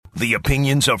The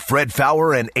opinions of Fred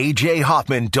Faour and A.J.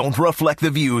 Hoffman don't reflect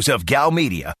the views of Gal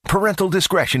Media. Parental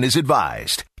discretion is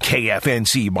advised.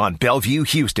 KFNC Mont Bellevue,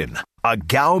 Houston, a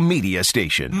Gal Media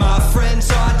station. My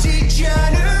friends are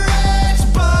degenerates,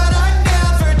 but I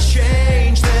never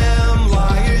change them.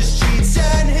 Liars, cheats,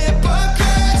 and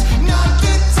hypocrites, not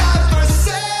the type for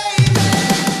saving.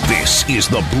 This is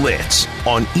The Blitz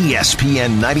on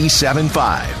ESPN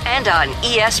 97.5. And on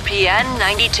ESPN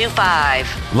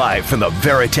 92.5. Live from the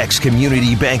Veritex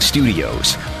Community Bank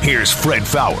Studios, here's Fred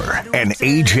Faour and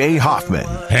A.J. Hoffman.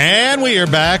 And we are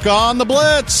back on The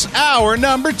Blitz, hour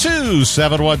number 2,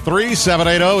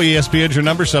 713-780. ESPN's your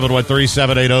number,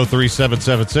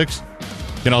 713-780-3776.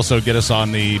 You can also get us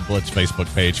on the Blitz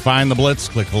Facebook page. Find The Blitz,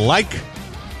 click like.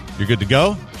 You're good to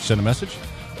go. Send a message.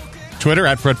 Twitter,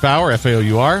 at Fred Faour,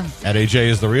 Faour, at AJ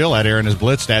is the real, at Aaron is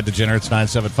Blitzed, at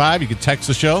Degenerates975. You can text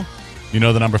the show. You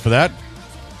know the number for that.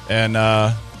 And you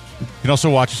can also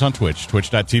watch us on Twitch,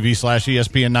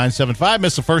 twitch.tv/ESPN975.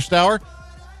 Miss the first hour.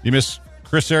 You miss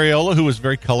Chris Ariola, who was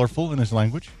very colorful in his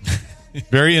language.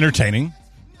 Very entertaining.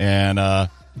 And a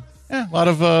lot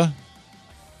of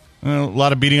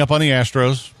beating up on the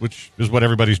Astros, which is what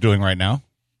everybody's doing right now.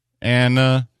 And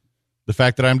the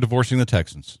fact that I'm divorcing the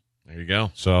Texans. There you go.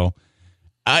 So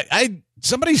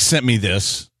somebody sent me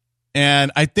this,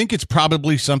 and I think it's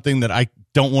probably something that I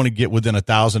don't want to get within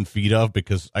 1,000 feet of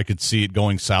because I could see it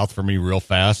going south for me real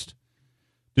fast.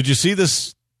 Did you see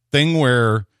this thing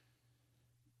where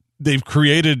they've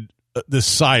created this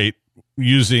site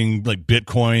using like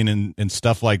Bitcoin and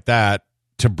stuff like that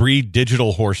to breed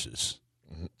digital horses?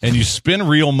 And you spend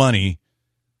real money.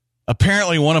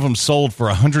 Apparently one of them sold for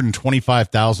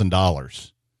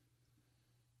 $125,000.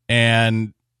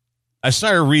 And I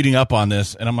started reading up on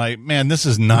this, and I'm like, man, this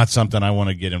is not something I want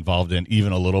to get involved in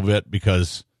even a little bit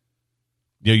because,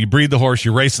 you know, you breed the horse,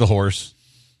 you race the horse,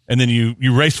 and then you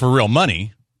race for real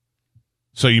money.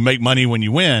 So you make money when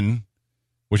you win,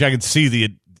 which I could see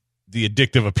the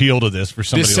addictive appeal to this for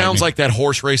somebody. This sounds like that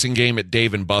horse racing game at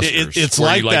Dave and Buster's. It's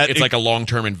like that. It's like a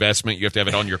long-term investment. You have to have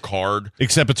it on your card.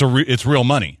 Except it's real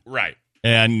money. Right.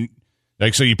 And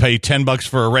like so you pay $10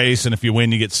 for a race, and if you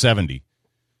win, you get 70.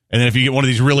 And then if you get one of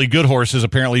these really good horses,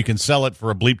 apparently you can sell it for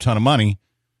a bleep ton of money.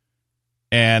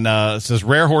 And it says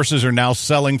rare horses are now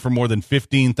selling for more than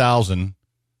 $15,000.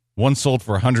 One sold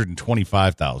for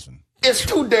 $125,000. It's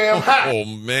too damn hot. Oh,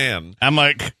 man. I'm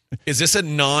like, is this a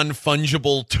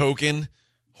non-fungible token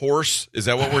horse? Is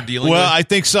that what we're dealing with? Well, I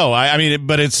think so. I mean,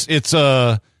 but it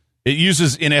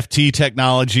uses NFT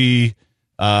technology.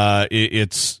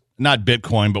 It's not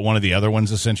Bitcoin, but one of the other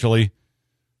ones essentially.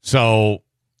 So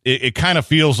it kind of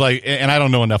feels like, and I don't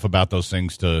know enough about those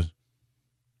things to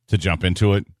jump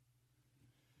into it.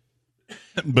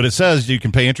 But it says you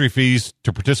can pay entry fees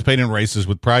to participate in races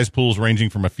with prize pools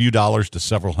ranging from a few dollars to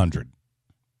several hundred.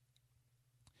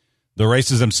 The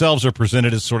races themselves are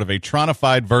presented as sort of a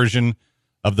tronified version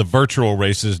of the virtual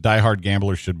races diehard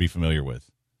gamblers should be familiar with.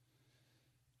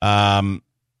 A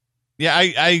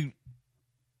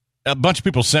bunch of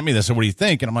people sent me this, and what do you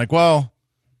think? And I'm like, well,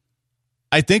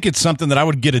 I think it's something that I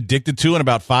would get addicted to in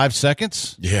about 5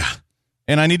 seconds. Yeah.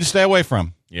 And I need to stay away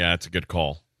from. Yeah, it's a good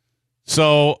call.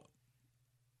 So,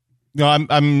 you know,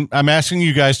 I'm asking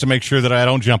you guys to make sure that I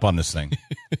don't jump on this thing.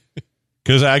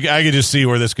 Because I could just see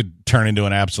where this could turn into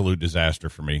an absolute disaster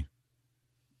for me.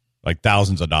 Like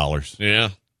thousands of dollars.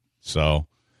 Yeah. So,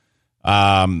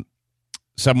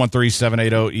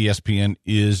 713-780-ESPN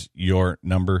is your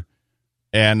number.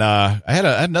 And I had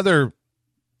another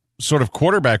sort of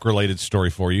quarterback-related story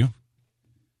for you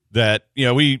that, you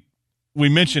know, we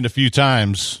mentioned a few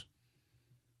times.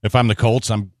 If I'm the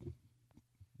Colts, I'm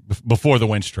before the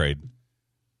Wentz trade.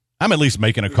 I'm at least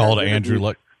making a call to Andrew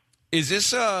Luck. Is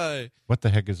this what the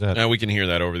heck is that? No, we can hear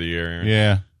that over the air, Aaron.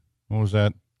 Yeah. What was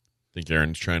that? I think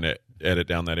Aaron's trying to edit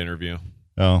down that interview.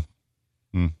 Oh.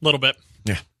 A little bit.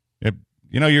 Yeah.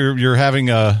 You know, you're having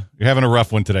a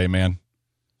rough one today, man.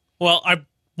 Well, I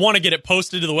want to get it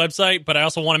posted to the website, but I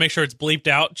also want to make sure it's bleeped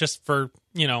out just for,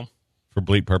 you know. For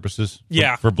bleep purposes?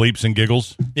 Yeah. For bleeps and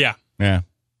giggles? Yeah. Yeah.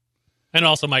 And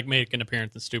also Mike make an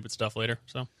appearance in stupid stuff later,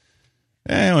 so.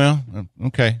 Yeah, well,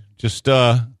 okay. Just,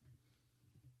 hang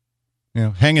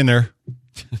in there.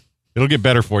 It'll get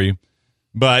better for you.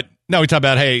 But, no, we talk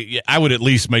about, hey, I would at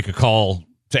least make a call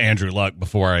to Andrew Luck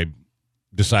before I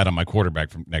decide on my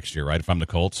quarterback for next year, right, if I'm the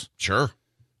Colts? Sure.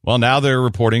 Well, now they're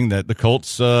reporting that the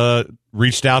Colts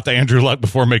reached out to Andrew Luck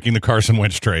before making the Carson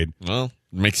Wentz trade. Well,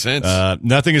 makes sense.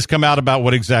 Nothing has come out about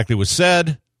what exactly was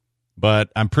said, but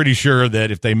I'm pretty sure that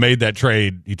if they made that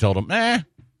trade, he told them,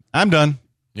 I'm done.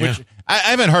 Yeah. Which I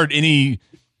haven't heard any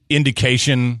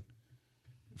indication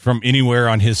from anywhere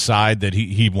on his side that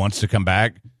he wants to come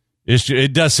back.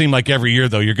 It does seem like every year,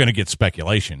 though, you're going to get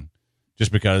speculation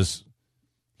just because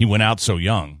he went out so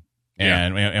young.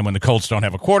 And when the Colts don't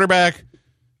have a quarterback,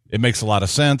 it makes a lot of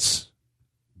sense.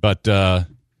 But, I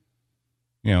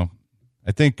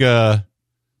think I'm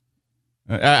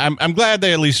glad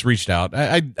they at least reached out.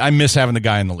 I miss having the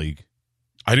guy in the league.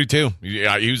 I do, too.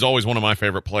 Yeah, he was always one of my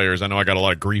favorite players. I know I got a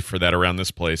lot of grief for that around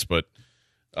this place, but...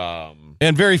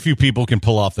 and very few people can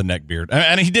pull off the neck beard.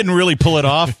 And he didn't really pull it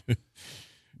off.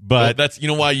 But that's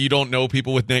why you don't know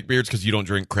people with neck beards, because you don't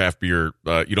drink craft beer.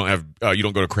 You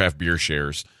don't go to craft beer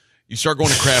shares. You start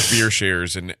going to craft beer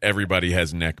shares, and everybody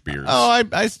has neck beards. Oh,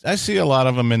 I see a lot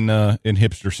of them in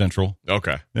Hipster Central.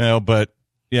 Okay, but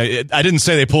I didn't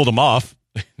say they pulled them off.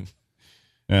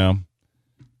 Yeah.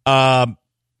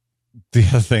 The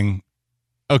other thing,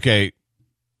 okay,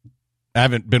 I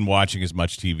haven't been watching as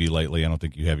much TV lately. I don't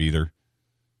think you have either.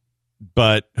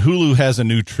 But Hulu has a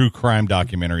new true crime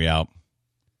documentary out.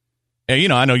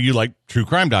 And, I know you like true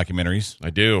crime documentaries. I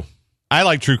do. I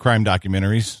like true crime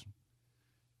documentaries.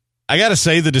 I got to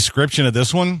say, the description of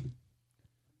this one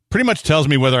pretty much tells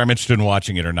me whether I'm interested in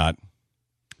watching it or not.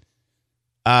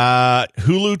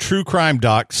 Hulu true crime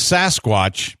doc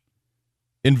Sasquatch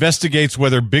investigates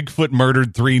whether Bigfoot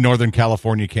murdered 3 Northern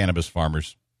California cannabis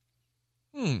farmers.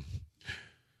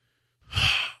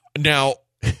 Now,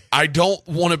 I don't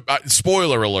want to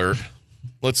spoiler alert.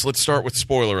 Let's start with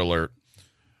spoiler alert.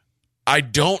 I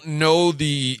don't know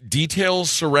the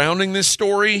details surrounding this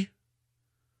story,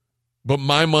 but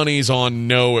my money's on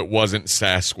no, it wasn't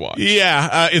Sasquatch.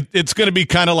 Yeah, it's going to be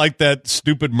kind of like that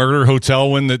stupid murder hotel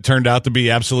one that turned out to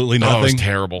be absolutely nothing. Oh, it was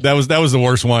terrible. That was the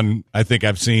worst one I think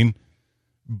I've seen.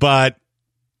 But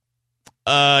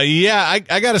I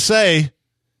got to say,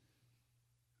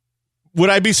 would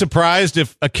I be surprised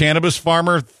if a cannabis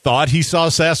farmer thought he saw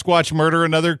Sasquatch murder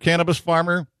another cannabis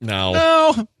farmer?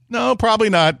 No, probably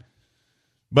not.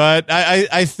 But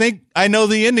I think I know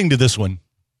the ending to this one.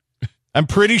 I'm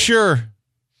pretty sure.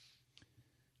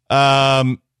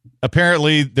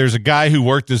 Apparently, there's a guy who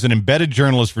worked as an embedded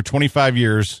journalist for 25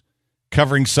 years,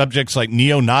 covering subjects like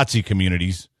neo-Nazi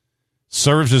communities,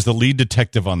 serves as the lead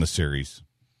detective on the series.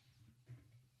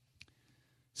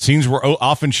 Scenes were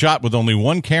often shot with only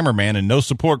one cameraman and no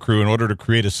support crew in order to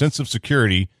create a sense of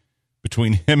security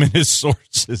between him and his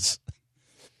sources,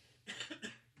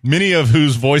 many of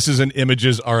whose voices and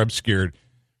images are obscured.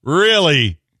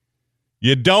 Really?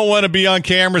 You don't want to be on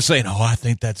camera saying, "Oh, I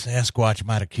think that Sasquatch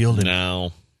might have killed him."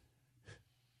 No.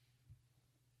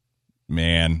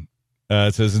 Man.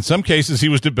 It says, in some cases, he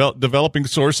was developing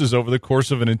sources over the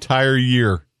course of an entire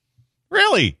year.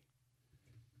 Really?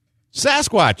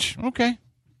 Sasquatch. Okay.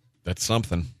 That's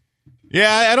something.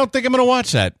 Yeah, I don't think I'm going to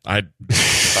watch that. I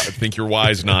think you're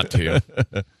wise not to.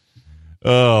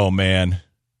 Oh, man.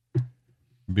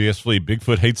 BS Flea,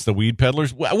 Bigfoot hates the weed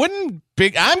peddlers. I'm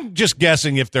just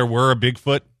guessing if there were a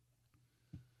Bigfoot,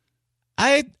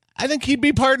 I think he'd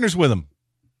be partners with him.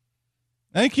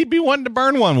 I think he'd be wanting to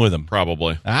burn one with him.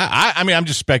 Probably. I mean, I'm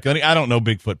just speculating. I don't know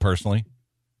Bigfoot personally.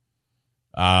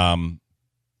 And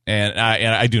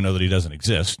I do know that he doesn't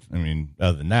exist. I mean,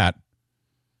 other than that.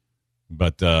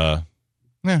 But, yeah.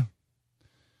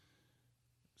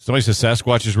 Somebody says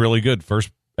Sasquatch is really good.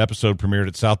 First episode premiered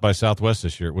at South by Southwest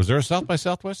this year. Was there a South by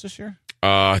Southwest this year?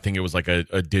 I think it was like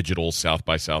a digital South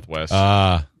by Southwest.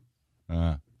 All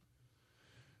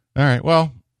right.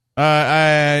 Well,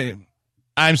 I'm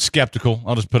skeptical.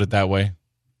 I'll just put it that way.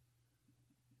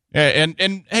 Yeah,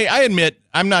 and hey, I admit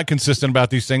I'm not consistent about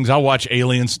these things. I'll watch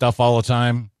alien stuff all the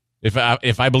time. If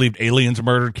I believed aliens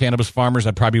murdered cannabis farmers,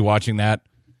 I'd probably be watching that.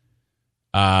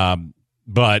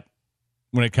 But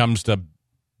when it comes to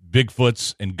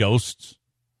Bigfoots and ghosts,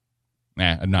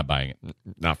 I'm not buying it.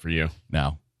 Not for you.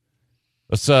 No.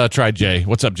 Let's try Jay.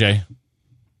 What's up, Jay?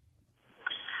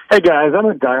 Hey, guys, I'm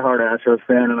a diehard Astros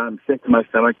fan, and I'm sick to my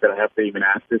stomach that I have to even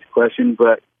ask this question.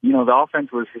 But, the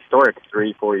offense was historic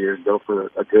 3-4 years ago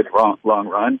for a good long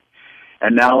run.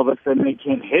 And now all of a sudden they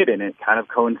can't hit, and it kind of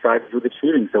coincides with the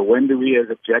shooting. So when do we as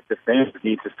objective fans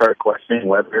need to start questioning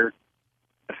whether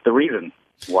that's the reason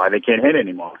why they can't hit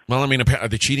anymore? Well, I mean,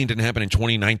 the cheating didn't happen in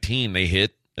 2019. They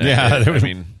hit. Yeah,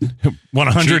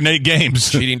 108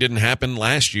 games. Cheating didn't happen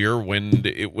last year when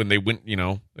they went.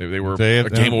 They were a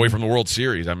game away from the World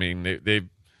Series. I mean, I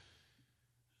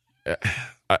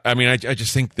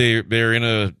just think they're in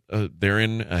a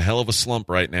hell of a slump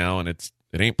right now, and it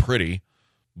ain't pretty.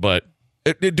 But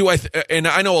and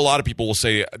I know a lot of people will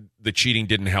say the cheating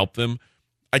didn't help them.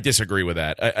 I disagree with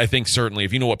that. I think certainly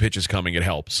if you know what pitch is coming, it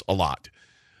helps a lot.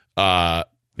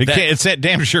 It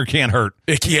damn sure can't hurt.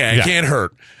 It can't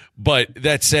hurt. But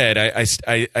that said, I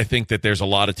think that there's a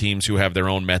lot of teams who have their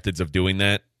own methods of doing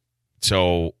that.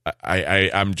 So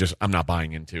I'm not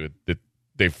buying into it that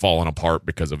they've fallen apart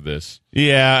because of this.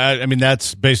 Yeah, I mean,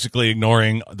 that's basically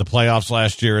ignoring the playoffs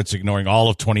last year. It's ignoring all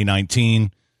of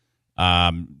 2019.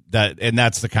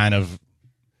 That's the kind of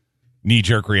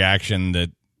knee-jerk reaction that,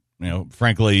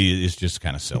 frankly, is just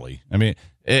kind of silly. I mean,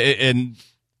 and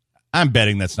I'm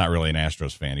betting that's not really an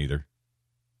Astros fan either.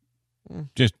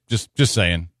 Just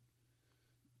saying.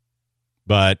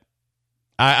 But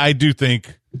I do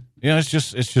think, it's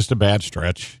just a bad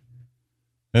stretch.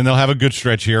 And they'll have a good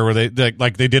stretch here where they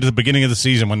like they did at the beginning of the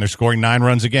season when they're scoring 9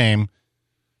 runs a game,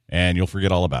 and you'll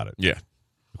forget all about it. Yeah.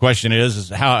 The question is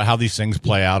how these things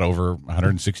play out over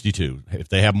 162. If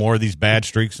they have more of these bad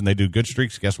streaks than they do good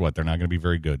streaks, guess what? They're not going to be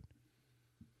very good.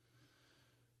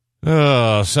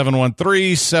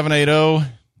 713-780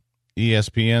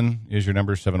 ESPN is your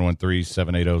number,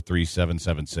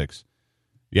 713-780-3776.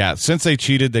 Yeah, since they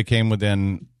cheated, they came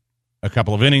within a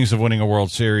couple of innings of winning a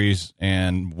World Series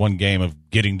and one game of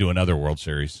getting to another World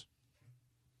Series.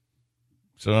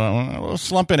 So a little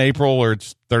slump in April where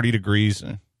it's 30 degrees.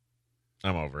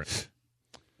 I'm over it.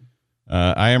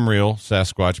 I am real,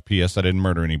 Sasquatch. P.S. I didn't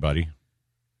murder anybody.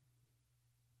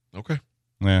 Okay.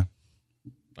 Yeah.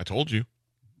 I told you.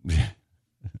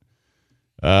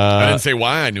 I didn't say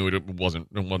why I knew it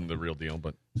wasn't the real deal,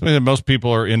 but most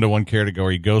people are into one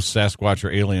category: ghosts, Sasquatch,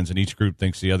 or aliens, and each group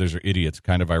thinks the others are idiots.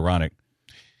 Kind of ironic.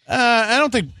 I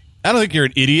don't think you're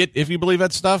an idiot if you believe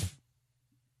that stuff.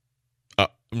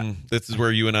 This is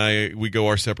where you and we go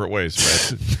our separate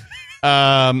ways,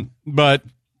 right? But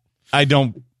I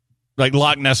don't like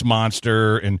Loch Ness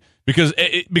Monster, and because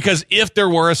if there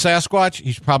were a Sasquatch,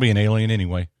 he's probably an alien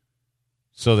anyway.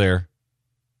 So there.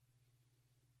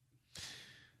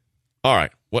 All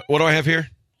right. What do I have here?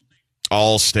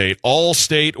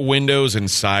 Allstate windows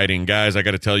and siding. Guys, I got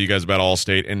to tell you guys about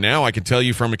Allstate. And now I can tell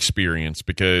you from experience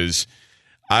because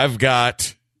I've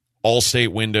got Allstate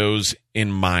windows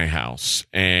in my house.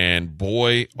 And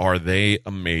boy, are they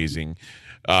amazing.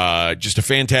 Just a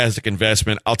fantastic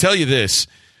investment. I'll tell you this.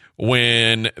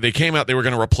 When they came out, they were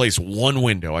going to replace one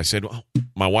window. I said,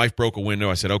 my wife broke a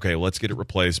window. I said, okay, let's get it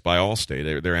replaced by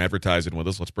Allstate. They're advertising with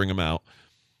us. Let's bring them out.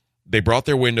 They brought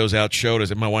their windows out, showed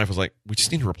us, and my wife was like, we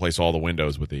just need to replace all the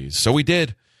windows with these. So we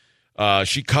did.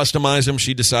 She customized them.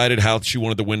 She decided how she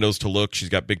wanted the windows to look. She's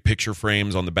got big picture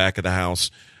frames on the back of the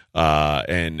house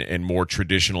and more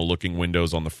traditional-looking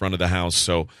windows on the front of the house.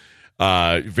 So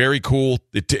very cool.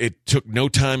 It took no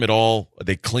time at all.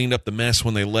 They cleaned up the mess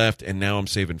when they left, and now I'm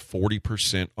saving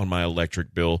 40% on my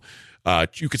electric bill.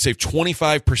 You could save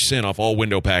 25% off all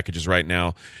window packages right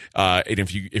now. And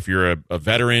if you're a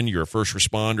veteran, you're a first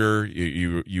responder,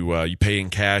 you pay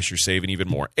in cash, you're saving even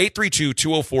more.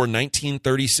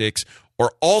 832-204-1936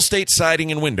 or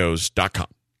allstatesidingandwindows.com.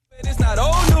 It's not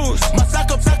old news. My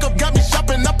sack up got me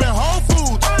shopping up in Whole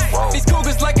Foods. These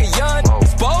cougars like a young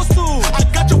exposed to. I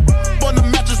got your on the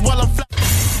mattress while I'm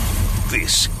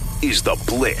This is the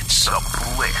Blitz.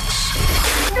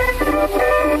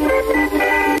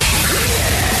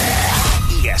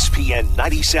 ESPN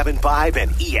 97.5 and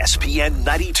ESPN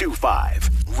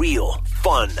 92.5. Real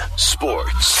fun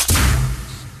sports.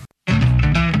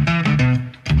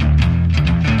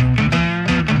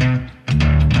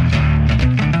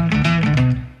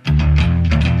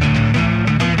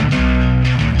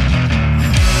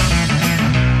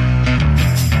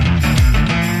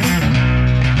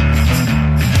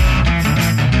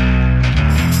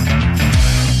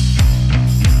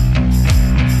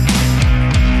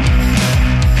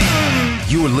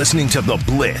 You are listening to The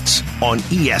Blitz on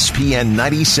ESPN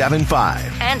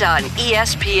 97.5. And on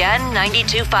ESPN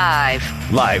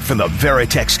 92.5. Live from the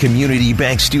Veritex Community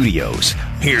Bank Studios,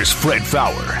 here's Fred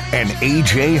Faour and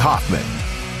AJ Hoffman.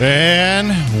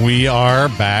 And we are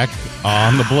back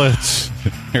on The Blitz.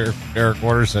 Eric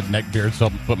Waters said neckbeards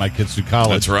helped put my kids through college.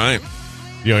 That's right.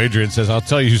 Adrian says, I'll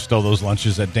tell you who stole those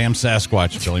lunches. That damn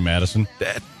Sasquatch, Billy Madison.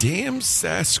 That damn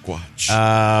Sasquatch.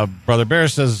 Brother Bear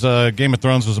says, Game of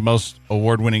Thrones was the most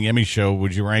award-winning Emmy show.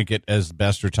 Would you rank it as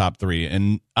best or top 3?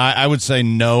 And I would say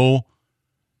no,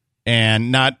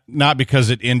 and not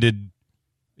because it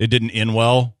didn't end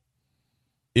well.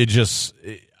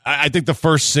 I think the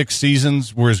first 6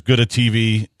 seasons were as good a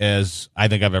TV as I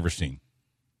think I've ever seen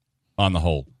on the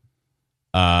whole.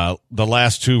 The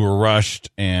last 2 were rushed,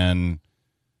 and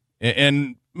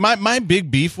my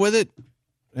big beef with it,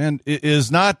 and it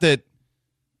is not that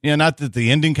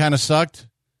the ending kind of sucked.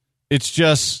 It's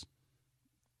just,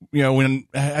 when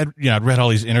I'd read all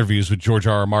these interviews with George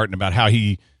R.R. Martin about how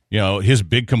he, his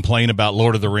big complaint about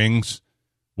Lord of the Rings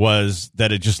was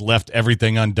that it just left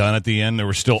everything undone at the end. There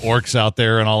were still orcs out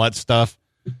there and all that stuff.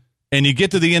 And you get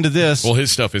to the end of this. Well,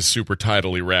 his stuff is super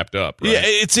tidily wrapped up, right? Yeah,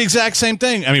 it's the exact same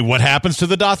thing. I mean, what happens to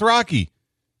the Dothraki?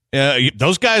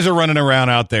 Those guys are running around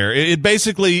out there. It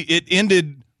basically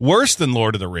ended worse than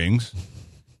Lord of the Rings.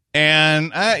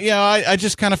 And I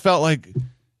just kind of felt like,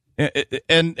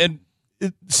 and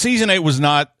season 8 was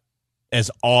not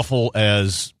as awful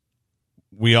as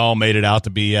we all made it out to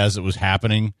be as it was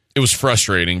happening. It was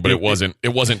frustrating, but it wasn't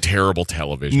terrible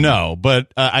television. No,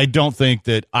 but I don't think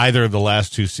that either of the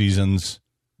last 2 seasons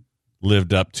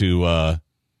lived up to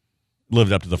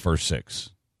the first 6.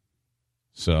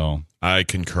 So I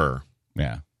concur.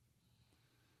 Yeah.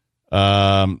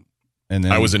 And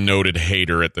then I was a noted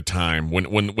hater at the time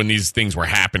when these things were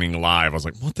happening live. I was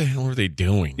like, "What the hell are they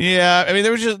doing?" Yeah, I mean,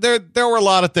 there were a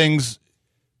lot of things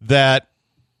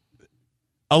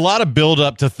a lot of build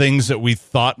up to things that we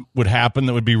thought would happen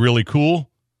that would be really cool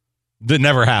that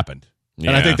never happened.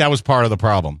 Yeah. And I think that was part of the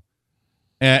problem.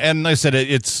 And like I said,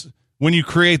 it's when you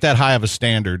create that high of a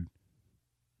standard,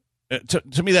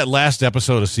 to me, that last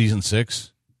episode of season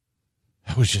 6,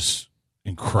 that was just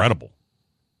incredible.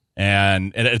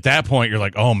 And at that point, you're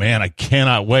like, oh, man, I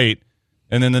cannot wait.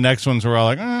 And then the next ones were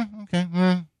all like,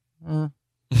 okay.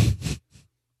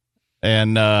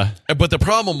 And but the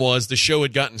problem was the show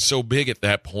had gotten so big at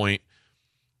that point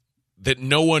that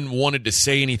no one wanted to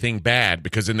say anything bad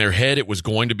because in their head it was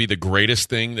going to be the greatest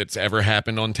thing that's ever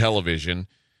happened on television.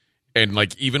 And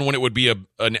like even when it would be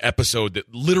an episode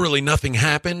that literally nothing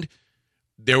happened,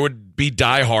 there would be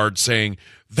diehards saying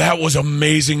that was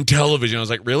amazing television. I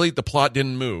was like, really? The plot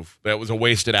didn't move. That was a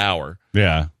wasted hour.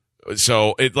 Yeah.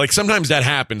 So it like sometimes that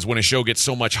happens when a show gets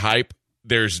so much hype.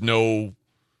 There's no.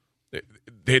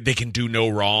 They can do no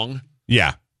wrong.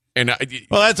 Yeah. And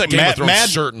well, that's like Game of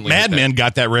Thrones certainly Mad Men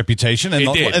got that reputation. And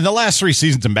the last 3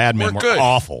 seasons of Mad Men were good.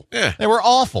 awful. Yeah. They were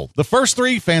awful. The first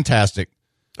 3, fantastic.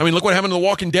 I mean, look what happened to The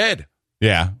Walking Dead.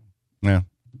 Yeah. Yeah.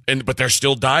 But there's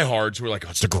still diehards who are like,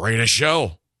 oh, it's the greatest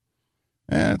show.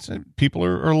 Yeah, people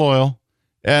are loyal.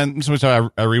 And so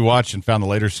I rewatched and found the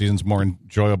later seasons more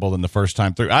enjoyable than the first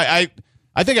time through. I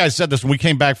think I said this when we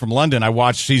came back from London. I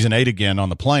watched season 8 again on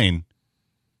the plane.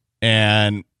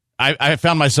 And I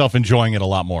found myself enjoying it a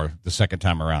lot more the second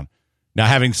time around. Now,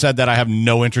 having said that, I have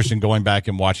no interest in going back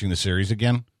and watching the series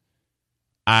again.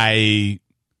 I'm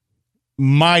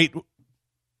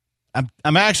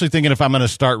actually thinking if I'm going to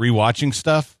start rewatching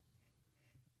stuff,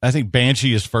 I think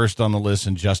Banshee is first on the list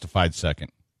and Justified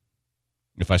second.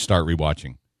 If I start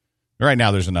rewatching. Right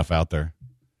now, there's enough out there.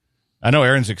 I know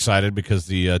Aaron's excited because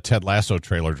the Ted Lasso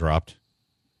trailer dropped.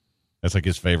 That's like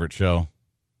his favorite show.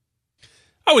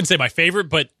 I wouldn't say my favorite,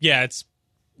 but yeah, it's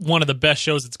one of the best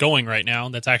shows that's going right now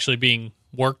that's actually being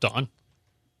worked on.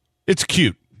 It's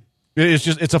cute.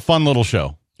 It's a fun little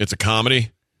show. It's a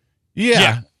comedy?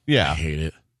 Yeah. I hate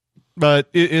it. But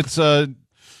I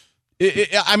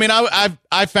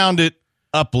found it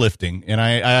uplifting, and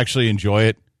I actually enjoy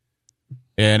it.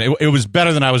 And it was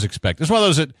better than I was expecting. It's one of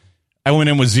those that I went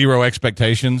in with zero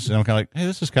expectations, and I'm kind of like, hey,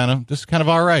 this is kind of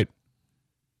all right.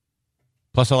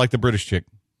 Plus, I like the British chick.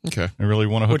 Okay. I really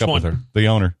want to hook Which up one? with her. The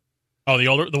owner. Oh,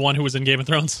 the one who was in Game of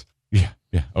Thrones? Yeah.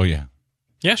 Oh, yeah.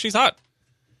 Yeah, she's hot.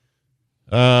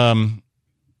 So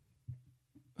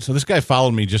this guy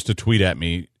followed me just to tweet at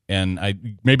me, and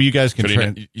maybe you guys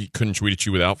can. He couldn't tweet at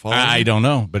you without following. I don't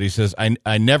know, but he says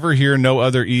I never hear no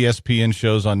other ESPN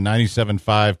shows on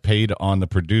 97.5 paid on the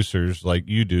producers like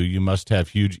you do. You must have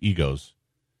huge egos.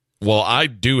 Well, I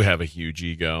do have a huge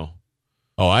ego.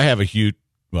 Oh, I have a huge.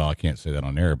 Well, I can't say that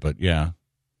on air, but yeah.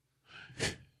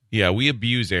 Yeah, we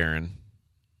abuse Aaron.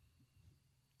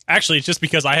 Actually, it's just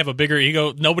because I have a bigger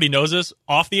ego. Nobody knows this.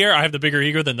 Off the air, I have the bigger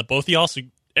ego than the both of y'all. So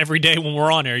every day when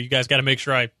we're on air, you guys got to make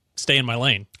sure I stay in my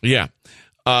lane. Yeah.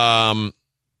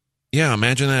 Yeah,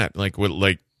 imagine that. I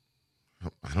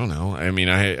don't know. I mean,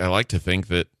 I like to think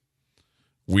that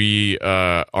we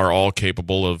are all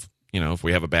capable of, if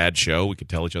we have a bad show, we could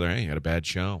tell each other, hey, you had a bad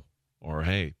show. Or,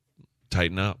 hey,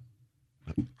 tighten up.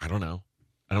 I don't know.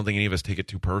 I don't think any of us take it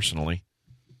too personally.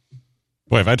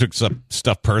 Boy, if I took some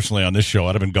stuff personally on this show,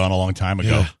 I'd have been gone a long time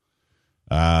ago.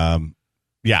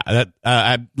 Yeah.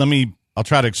 I'll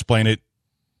try to explain it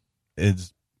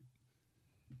as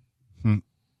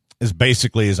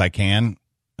basically as I can.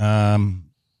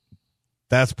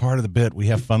 That's part of the bit. We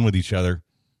have fun with each other.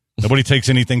 Nobody takes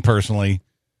anything personally.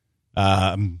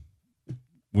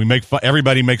 We make fun.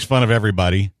 Everybody makes fun of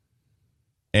everybody,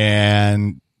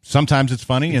 and sometimes it's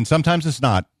funny, and sometimes it's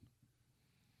not.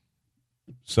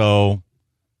 So,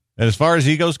 and as far as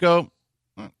egos go,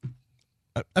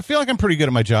 I feel like I'm pretty good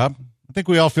at my job. I think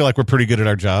we all feel like we're pretty good at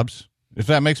our jobs. If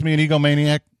that makes me an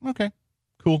egomaniac, okay,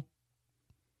 cool.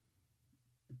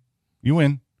 You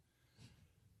win.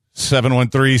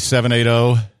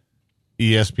 713-780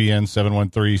 ESPN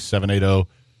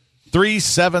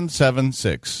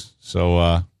 713-780-3776.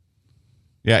 So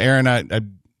yeah, Aaron, I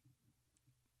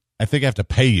think I have to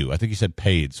pay you. I think you said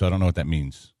paid, so I don't know what that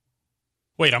means.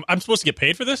 Wait, I'm supposed to get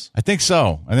paid for this? I think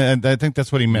so. I think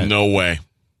that's what he meant. No way.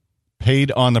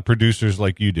 Paid on the producers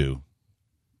like you do.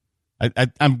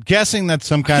 I'm guessing that's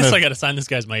some kind of. I got to sign this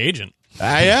guy as my agent.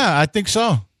 Yeah, I think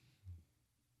so.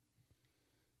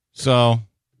 So,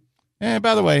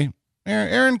 by the way,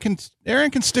 Aaron can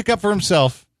stick up for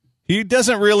himself. He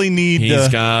doesn't really need. He's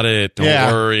got it. Don't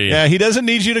worry. Yeah, he doesn't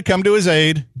need you to come to his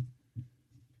aid.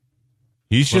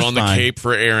 He's put just on fine. the cape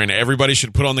for Aaron. Everybody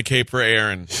should put on the cape for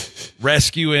Aaron.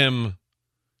 Rescue him.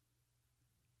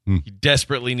 He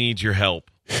desperately needs your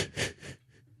help.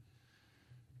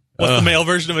 What's the male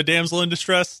version of a damsel in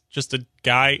distress? Just a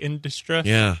guy in distress?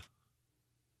 Yeah.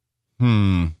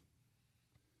 Maybe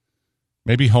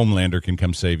Homelander can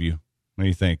come save you. What do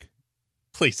you think?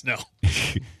 Please, no.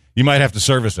 You might have to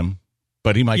service him,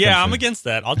 but he might. Yeah, I'm against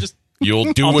that. I'll just.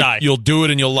 You'll do I'll it. die. You'll do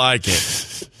it, and you'll like it.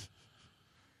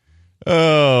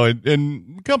 Oh,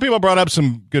 and a couple people brought up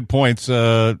some good points.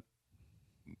 They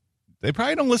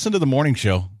probably don't listen to the morning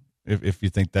show. If you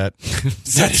think that.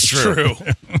 That's true.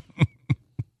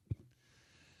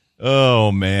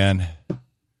 Oh man.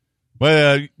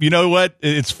 Well, you know what?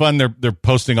 It's fun. They're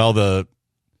posting all the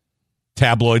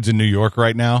tabloids in New York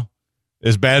right now.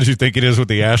 As bad as you think it is with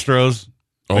the Astros,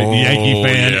 the Yankee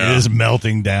fan is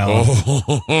melting down.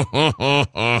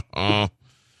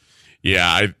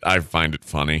 Yeah, I find it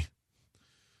funny.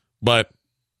 But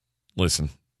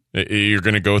listen, you're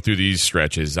going to go through these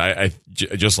stretches.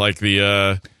 Just like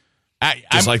the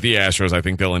like the Astros, I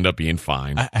think they'll end up being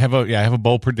fine. I have a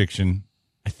bold prediction.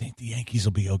 I think the Yankees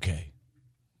will be okay.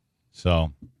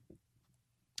 So,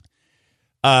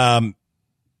 so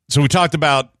we talked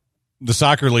about the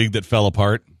soccer league that fell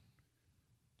apart. Did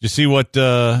you see what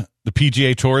the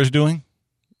PGA Tour is doing?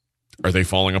 Are they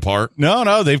falling apart?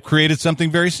 No, they've created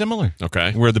something very similar.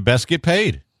 Okay. Where the best get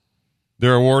paid.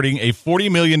 They're awarding a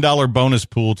 $40 million bonus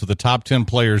pool to the top 10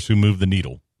 players who move the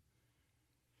needle.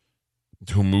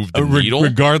 Who moved the needle?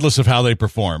 Regardless of how they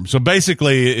perform. So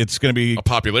basically, it's going to be a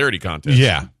popularity contest.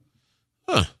 Yeah.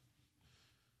 Huh.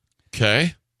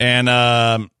 Okay.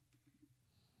 And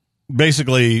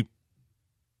basically,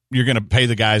 you're going to pay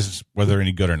the guys whether they're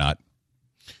any good or not.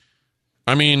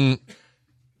 I mean,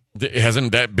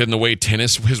 hasn't that been the way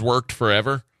tennis has worked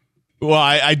forever? Well,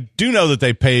 I do know that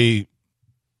they pay.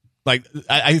 Like,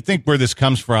 I think where this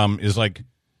comes from is like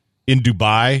in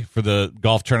Dubai for the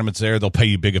golf tournaments there, they'll pay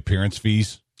you big appearance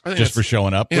fees just for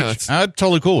showing up, yeah, which I'm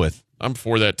totally cool with. I'm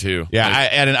for that too. Yeah,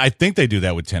 and I think they do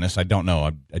that with tennis. I don't know.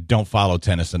 I don't follow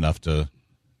tennis enough to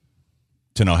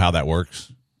know how that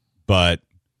works. But,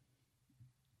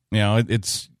 you know,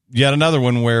 it's yet another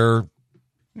one where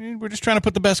we're just trying to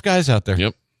put the best guys out there.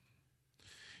 Yep.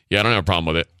 Yeah, I don't have a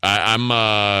problem with it.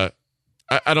 I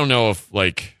don't know if,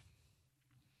 like...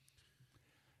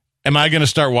 Am I going to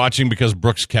start watching because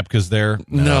Brooks Koepka's there?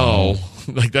 No.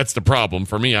 Like, that's the problem.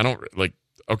 For me, I don't, like,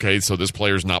 okay, so this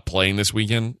player's not playing this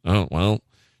weekend? Oh, well,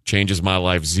 changes my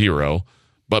life zero.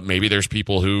 But maybe there's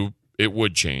people who it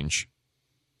would change.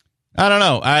 I don't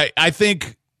know. I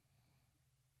think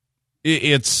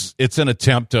it's an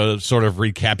attempt to sort of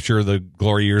recapture the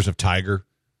glory years of Tiger.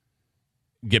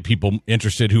 Get people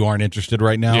interested who aren't interested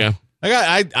right now. Yeah.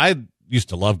 Like I used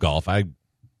to love golf.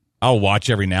 I'll watch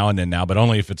every now and then now, but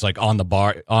only if it's like on the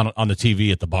bar on the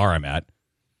TV at the bar I'm at.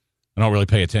 I don't really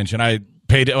pay attention. I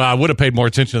would have paid more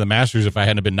attention to the Masters if I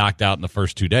hadn't been knocked out in the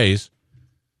first 2 days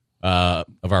of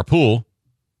our pool.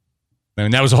 I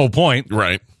mean, that was the whole point.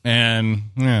 Right. And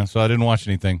yeah, so I didn't watch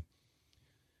anything.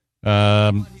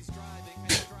 So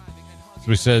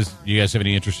he says, you guys have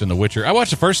any interest in The Witcher? I watched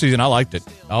the first season. I liked it.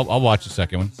 I'll watch the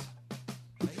second one.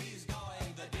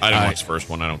 I didn't watch the first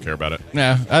one. I don't care about it.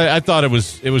 Yeah, I thought it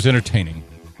was entertaining.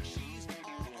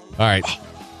 All right.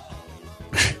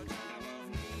 I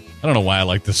don't know why I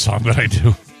like this song, but I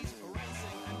do.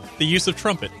 The use of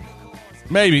trumpet.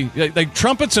 Maybe. Like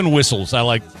trumpets and whistles. I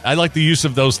like the use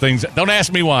of those things. Don't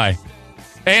ask me why.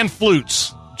 And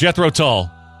flutes. Jethro Tull.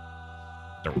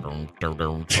 We'll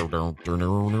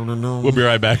be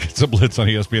right back. It's a Blitz on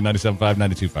ESPN 97.5,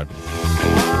 92.5.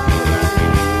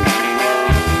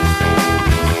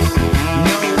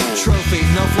 No trophies,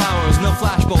 no flowers, no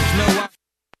flashbulbs, no...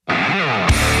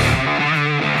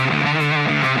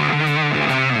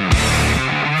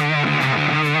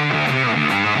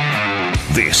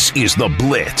 This is The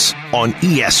Blitz on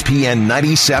ESPN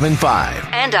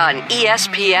 97.5. And on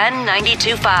ESPN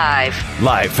 92.5.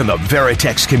 Live from the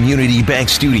Veritex Community Bank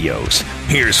Studios,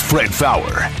 here's Fred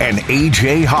Faour and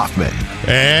A.J. Hoffman.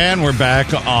 And we're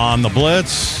back on The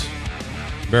Blitz.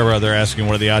 Bear Brother asking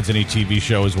what are the odds any TV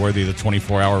show is worthy of the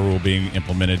 24-hour rule being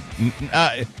implemented.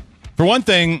 For one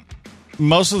thing,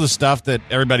 most of the stuff that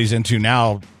everybody's into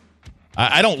now,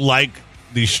 I don't like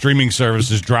these streaming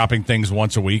services dropping things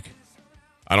once a week.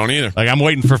 I don't either. Like, I'm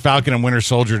waiting for Falcon and Winter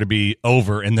Soldier to be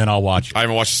over, and then I'll watch it. I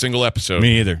haven't watched a single episode.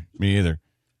 Me either.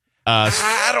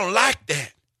 I don't like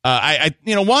that.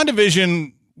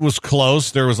 WandaVision was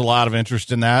close. There was a lot of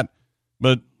interest in that.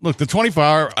 But, look, the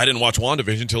 24-hour... I didn't watch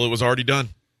WandaVision until it was already done.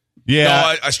 Yeah.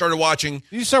 No, I started watching...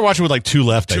 You started watching with, like, two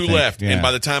left, I think. left. Yeah. And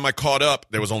by the time I caught up,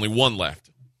 there was only one left.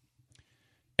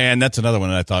 And that's another one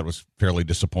that I thought was fairly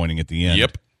disappointing at the end.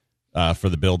 Yep. For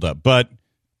the build-up. But,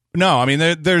 no, I mean,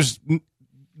 there's...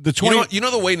 The 20... You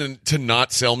know the way to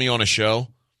not sell me on a show?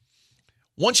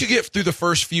 Once you get through the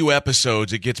first few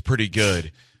episodes, it gets pretty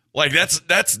good. Like,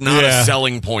 that's not a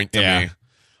selling point to me.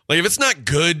 Like, if it's not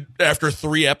good after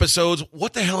 3 episodes,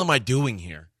 what the hell am I doing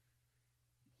here?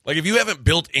 Like, if you haven't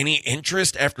built any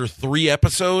interest after 3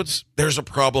 episodes, there's a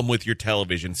problem with your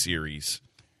television series.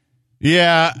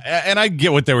 Yeah, and I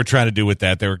get what they were trying to do with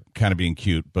that. They were kind of being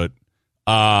cute. But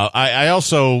I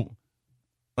also,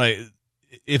 like...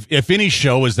 If any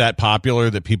show is that popular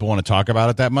that people want to talk about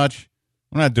it that much,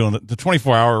 I'm not doing it. The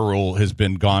 24-hour rule has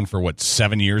been gone for,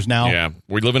 7 years now? Yeah,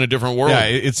 we live in a different world. Yeah,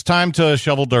 it's time to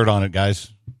shovel dirt on it,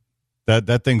 guys.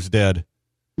 That thing's dead.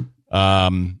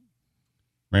 Rayman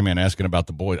asking about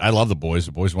The Boys. I love The Boys.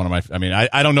 The Boys, one of my... I mean,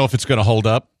 I don't know if it's going to hold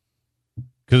up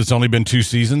because it's only been 2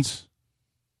 seasons.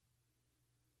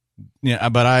 Yeah,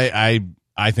 but I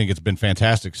think it's been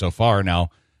fantastic so far. Now,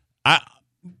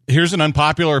 here's an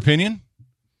unpopular opinion.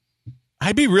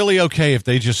 I'd be really okay if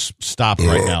they just stop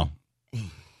right now.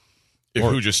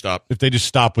 Who just stopped? If they just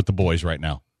stop with The Boys right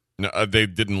now. No, they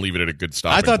didn't leave it at a good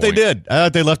stopping I thought point. they did. I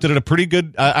thought they left it at a pretty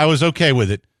good... I was okay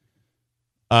with it.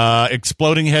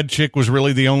 Exploding Head Chick was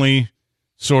really the only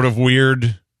sort of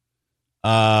weird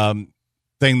thing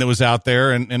that was out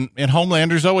there. And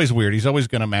Homelander's always weird. He's always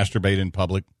going to masturbate in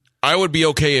public. I would be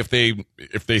okay if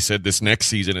they said this next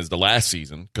season is the last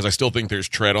season, because I still think there's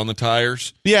tread on the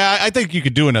tires. Yeah, I think you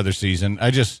could do another season.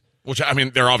 Which, I mean,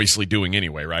 they're obviously doing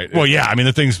anyway, right? Well, yeah, I mean,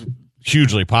 the thing's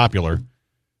hugely popular.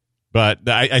 But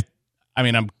I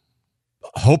mean, I'm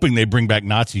hoping they bring back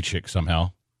Nazi Chick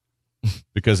somehow,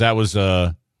 because that was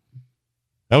a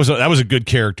good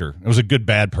character. It was a good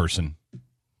bad person,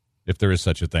 if there is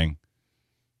such a thing.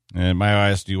 And my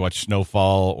eyes, do you watch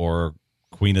Snowfall or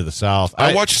Queen of the South?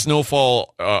 I watched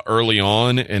Snowfall early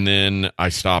on, and then I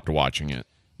stopped watching it.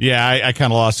 Yeah, I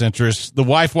kind of lost interest. The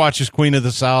wife watches Queen of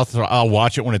the South, so I'll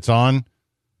watch it when it's on.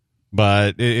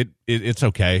 But it's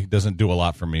okay. It doesn't do a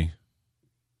lot for me.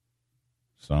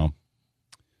 So,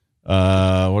 what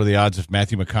are the odds if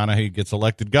Matthew McConaughey gets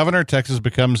elected governor? Texas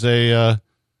becomes a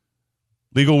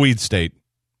legal weed state.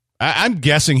 I'm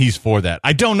guessing he's for that.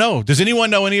 I don't know. Does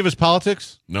anyone know any of his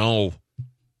politics? No.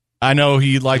 I know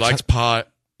he likes pot.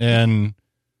 And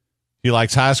he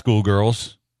likes high school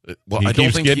girls. Well, he I don't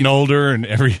keeps think getting older and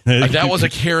everything. That was a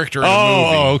character in a movie.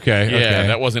 Oh, okay. Yeah, okay.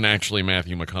 that wasn't actually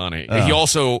Matthew McConaughey.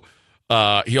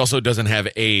 Oh. He also doesn't have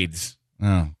AIDS.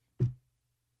 Oh.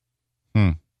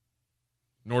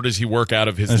 Nor does he work out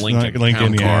of his That's Lincoln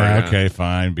Lincoln, town car. yeah, Yeah. okay,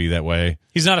 fine, be that way.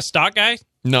 He's not a stock guy?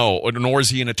 No, nor is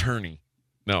he an attorney.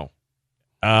 No.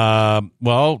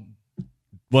 Well,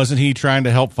 wasn't he trying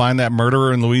to help find that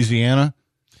murderer in Louisiana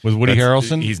with Woody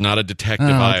Harrelson? He's not a detective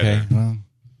either. Well.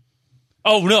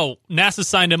 Oh, no. NASA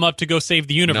signed him up to go save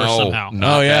the universe somehow.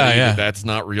 Not yeah, that yeah. either. That's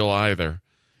not real either.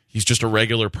 He's just a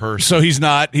regular person. So he's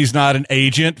not an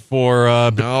agent for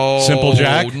No. Simple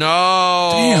Jack?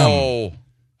 No.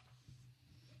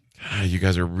 Damn. You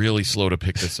guys are really slow to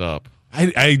pick this up.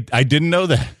 I didn't know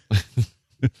that.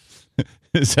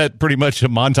 Is that pretty much a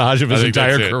montage of his I think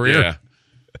entire that's it, career? Yeah.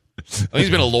 I think he's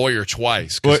been a lawyer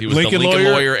twice, because he was Lincoln the Lincoln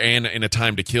lawyer? lawyer, and in A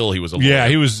Time to Kill, he was a lawyer. Yeah,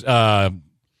 he was.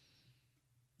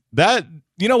 That,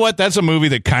 you know what? That's a movie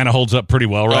that kind of holds up pretty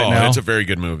well right now. It's a very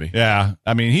good movie. Yeah,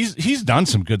 I mean he's done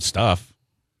some good stuff,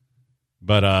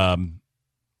 but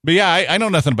yeah, I know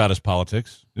nothing about his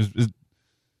politics.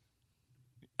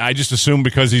 I just assume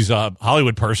because he's a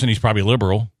Hollywood person, he's probably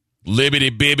liberal.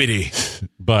 Libbity bibbity.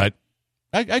 But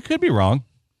I could be wrong.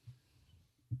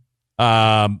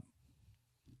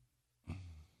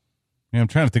 Yeah, I'm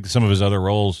trying to think of some of his other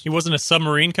roles. He wasn't a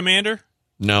submarine commander?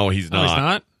 No, he's not. No, he's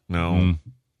not? No.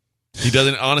 He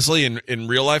doesn't, honestly, in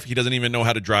real life, he doesn't even know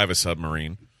how to drive a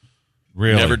submarine.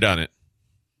 Really? Never done it.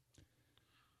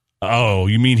 Oh,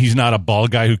 you mean he's not a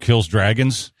bald guy who kills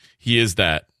dragons? He is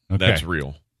that. Okay. That's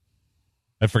real.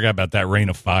 I forgot about that Reign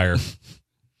of Fire.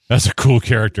 That's a cool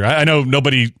character. I know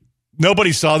nobody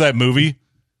saw that movie,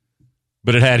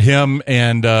 but it had him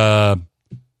and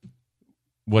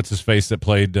what's his face that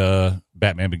played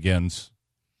Batman Begins,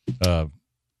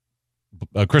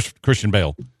 Christian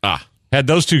Bale. Had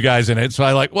those two guys in it. So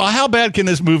I like, well, how bad can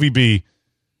this movie be?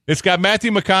 It's got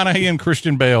Matthew McConaughey and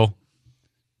Christian Bale,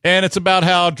 and it's about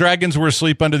how dragons were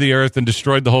asleep under the earth and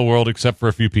destroyed the whole world except for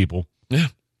a few people. Yeah.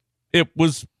 It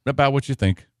was about what you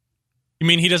think. You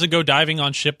mean he doesn't go diving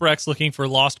on shipwrecks looking for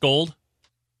lost gold?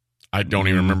 I don't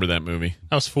even remember that movie.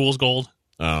 That was Fool's Gold.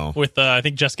 Oh. With, I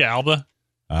think, Jessica Alba.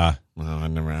 Well, I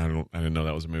didn't know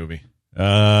that was a movie.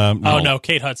 Oh, no,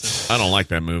 Kate Hudson. I don't like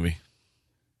that movie.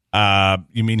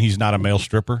 You mean he's not a male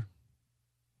stripper?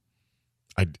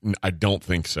 I don't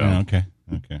think so. Yeah, okay.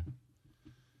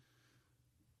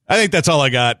 I think that's all I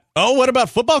got. Oh, what about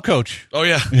football coach? Oh,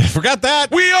 yeah. Forgot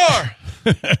that. We are!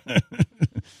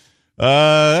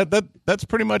 That's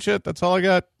pretty much it. That's all I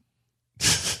got.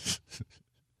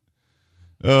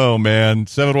 Oh, man.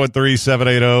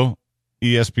 713-780.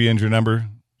 ESPN's your number.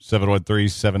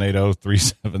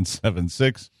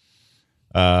 713-780-3776.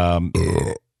 All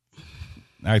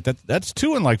right, that's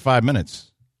 2 in like 5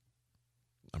 minutes.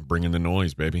 I'm bringing the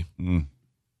noise, baby.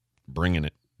 Bringing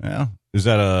it. Yeah. Is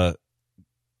that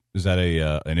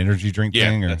an energy drink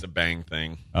thing? Yeah, or? that's a bang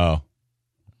thing. Oh.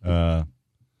 Well,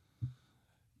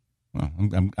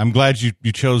 I'm glad you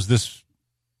chose this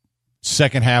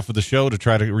second half of the show to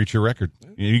try to reach your record.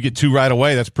 You get 2 right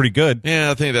away. That's pretty good.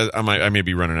 Yeah, I think that I may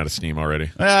be running out of steam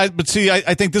already. But see,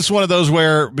 I think this is one of those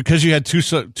where because you had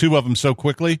two of them so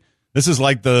quickly, this is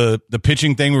like the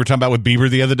pitching thing we were talking about with Bieber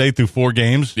the other day through 4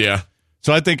 games. Yeah.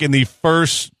 So I think in the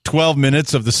first 12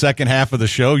 minutes of the second half of the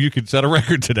show, you could set a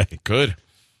record today. Good.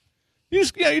 You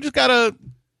just gotta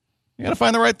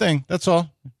find the right thing. That's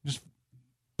all. Just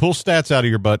pull stats out of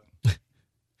your butt.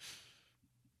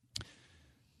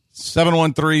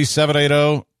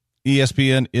 713-780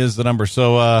 ESPN is the number.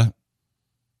 So a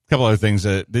couple other things.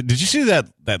 Did you see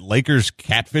that Lakers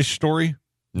catfish story?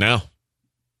 No.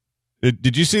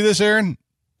 Did you see this, Aaron?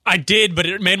 I did, but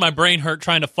it made my brain hurt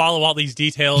trying to follow all these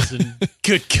details, and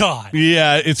good God.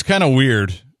 Yeah, it's kind of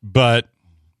weird, but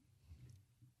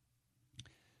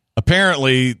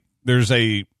apparently there's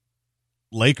a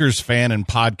Lakers fan and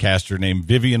podcaster named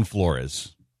Vivian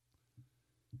Flores.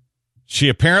 She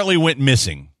apparently went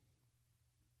missing.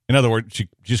 In other words, she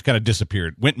just kind of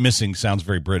disappeared. Went missing sounds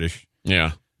very British.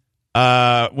 Yeah.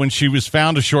 When she was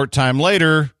found a short time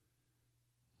later,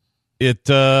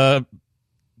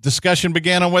 discussion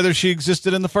began on whether she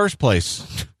existed in the first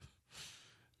place.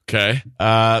 Okay.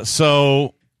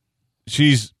 So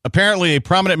she's apparently a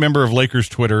prominent member of Lakers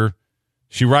Twitter.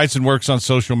 She writes and works on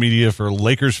social media for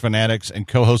Lakers fanatics and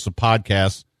co-hosts a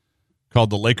podcast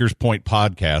called the Lakers Point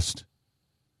Podcast.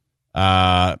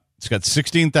 It's got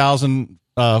 16,000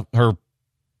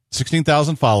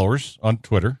 followers on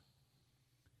Twitter.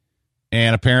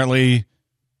 And apparently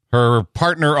her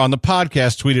partner on the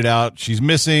podcast tweeted out she's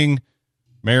missing,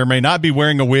 may or may not be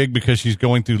wearing a wig because she's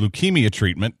going through leukemia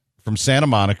treatment from Santa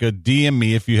Monica. DM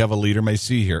me if you have a leader may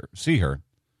see her.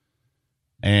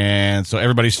 And so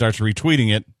everybody starts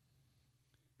retweeting it.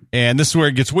 And this is where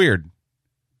it gets weird.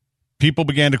 People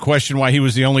began to question why he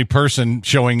was the only person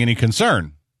showing any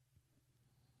concern.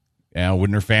 Now,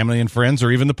 wouldn't her family and friends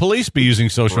or even the police be using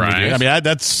social media? I mean,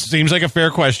 that seems like a fair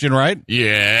question, right?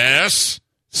 Yes.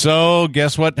 So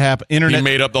guess what happened? He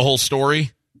made up the whole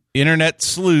story? Internet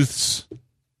sleuths,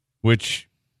 which,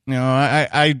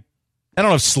 I don't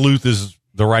know if sleuth is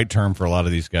the right term for a lot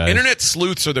of these guys. Internet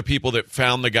sleuths are the people that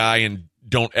found the guy and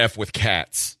don't F with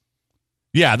cats.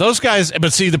 Yeah, those guys.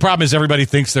 But see, the problem is everybody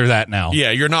thinks they're that now.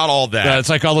 Yeah, you're not all that. It's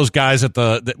like all those guys with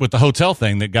the hotel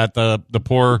thing that got the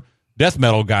poor death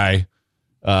metal guy.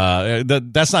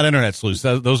 That's not internet sleuths.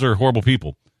 Those are horrible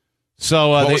people.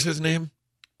 So what was his name?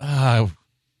 I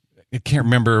can't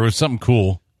remember. It was something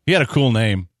cool. He had a cool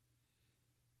name.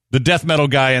 The death metal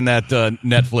guy in that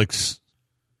Netflix.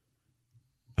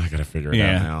 I gotta figure it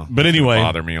out now. But anyway, it'll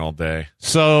bother me all day.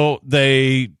 So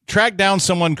they tracked down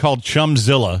someone called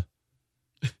Chumzilla,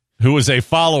 who was a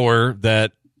follower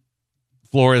that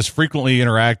Flores frequently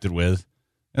interacted with,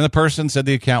 and the person said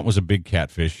the account was a big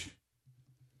catfish.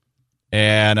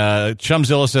 And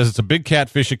Chumzilla says it's a big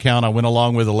catfish account I went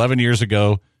along with 11 years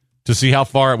ago to see how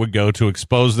far it would go to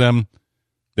expose them.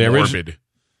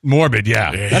 Morbid,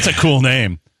 yeah. That's a cool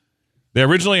name. They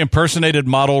originally impersonated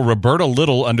model Roberta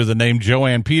Little under the name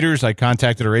Joanne Peters. I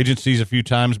contacted her agencies a few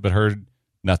times but heard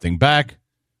nothing back.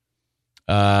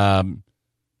 And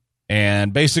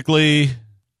basically,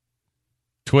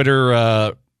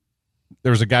 Twitter, there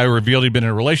was a guy who revealed he'd been in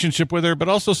a relationship with her, but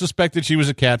also suspected she was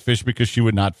a catfish because she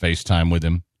would not FaceTime with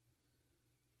him.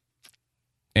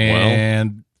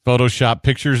 And Photoshop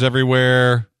pictures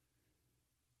everywhere.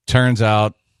 Turns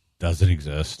out, doesn't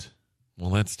exist.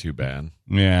 Well, that's too bad.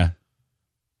 Yeah.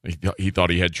 He thought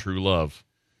he had true love.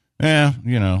 Yeah,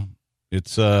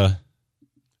 it's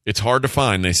It's hard to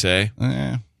find, they say.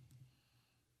 I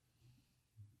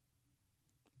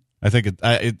think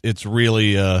it's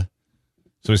really.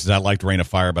 So he says, I liked Rain of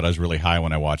Fire, but I was really high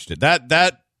when I watched it.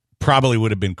 That probably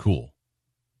would have been cool.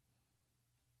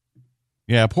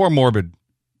 Yeah, poor Morbid.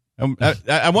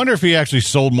 I wonder if he actually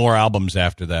sold more albums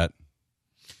after that.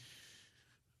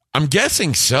 I'm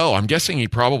guessing so. I'm guessing he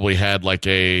probably had like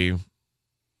a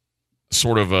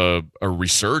sort of a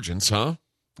resurgence, huh?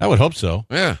 I would hope so.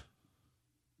 Yeah.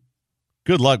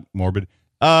 Good luck, Morbid.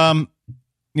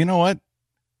 You know what?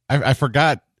 I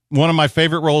forgot one of my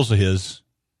favorite roles of his,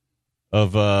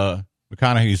 of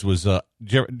McConaughey's, was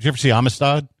did you ever see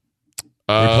Amistad?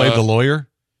 Where he played the lawyer.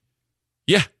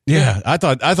 Yeah. I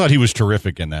thought he was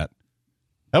terrific in that.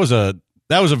 That was a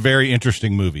very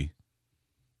interesting movie.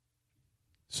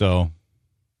 So,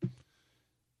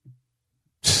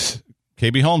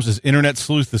 KB Holmes is internet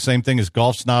sleuth the same thing as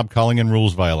golf snob calling in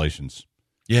rules violations?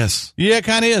 Yes. Yeah, it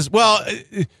kind of is. Well,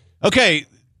 okay,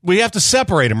 we have to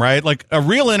separate them, right? Like a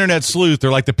real internet sleuth, they're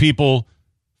like the people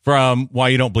from Why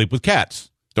You Don't Bleep with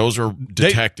Cats. Those are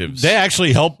detectives. They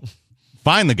actually help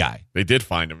find the guy. They did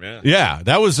find him, yeah. Yeah,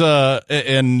 that was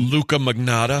and Luca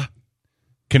Magnotta.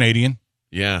 Canadian.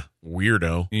 Yeah,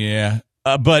 weirdo. Yeah,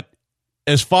 but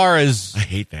as far as I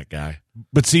hate that guy.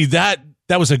 But see, that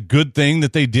was a good thing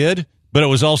that they did, but it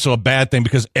was also a bad thing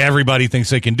because everybody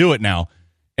thinks they can do it now.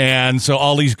 And so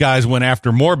all these guys went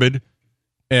after Morbid,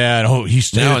 and he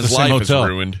stayed now at the his same life hotel. is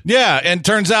ruined. Yeah, and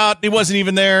turns out he wasn't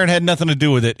even there and had nothing to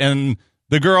do with it. And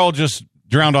the girl just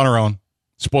drowned on her own.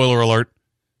 Spoiler alert.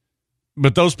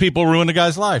 But those people ruined a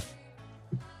guy's life.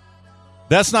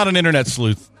 That's not an internet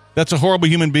sleuth. That's a horrible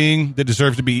human being that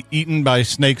deserves to be eaten by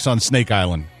snakes on Snake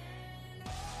Island.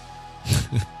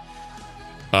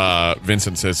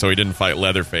 Vincent says, so he didn't fight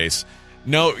Leatherface.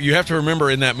 No, you have to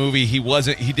remember in that movie, he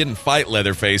didn't fight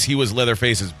Leatherface. He was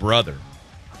Leatherface's brother.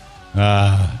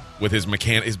 With his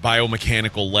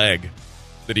biomechanical leg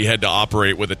that he had to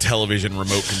operate with a television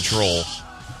remote control.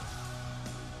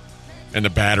 And the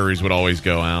batteries would always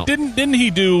go out. Didn't he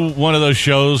do one of those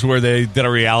shows where they did a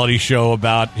reality show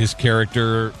about his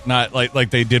character, not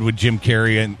like they did with Jim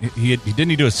Carrey, and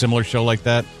didn't he do a similar show like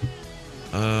that?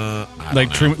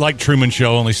 Like Truman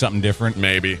Show, only something different.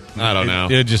 Maybe. I don't know.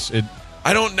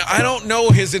 I don't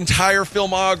know his entire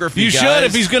filmography. You should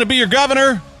if he's going to be your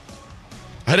governor.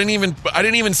 I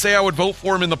didn't even say I would vote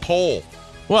for him in the poll.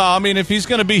 Well, I mean, if he's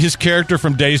going to be his character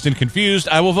from Dazed and Confused,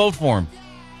 I will vote for him.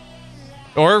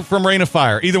 Or from Rain of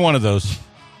Fire. Either one of those.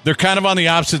 They're kind of on the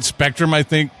opposite spectrum, I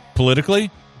think, politically.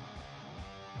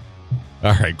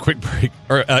 All right, quick break.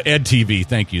 Or Ed TV,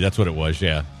 thank you. That's what it was,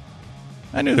 yeah.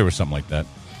 I knew there was something like that.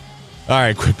 All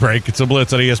right, quick break. It's a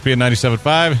Blitz on ESPN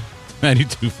 97.5,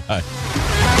 92.5.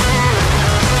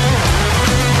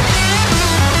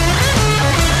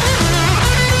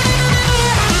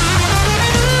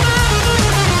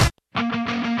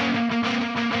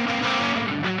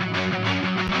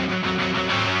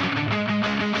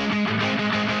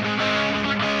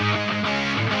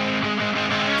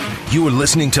 You are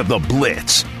listening to The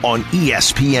Blitz on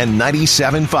ESPN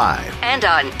 97.5. And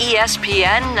on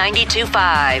ESPN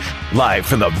 92.5. Live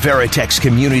from the Veritex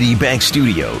Community Bank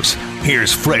Studios,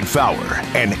 here's Fred Faour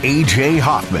and A.J.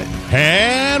 Hoffman.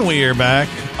 And we are back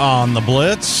on The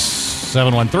Blitz.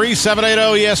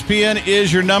 713-780-ESPN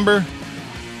is your number. A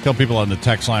couple people on the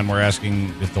text line were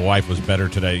asking if the wife was better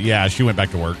today. Yeah, she went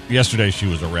back to work. Yesterday she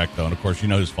was a wreck, though, and of course you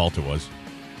know whose fault it was.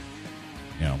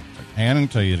 You know, and I'll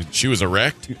tell you. She was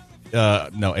wrecked?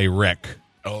 No, a wreck.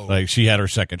 Oh. Like, she had her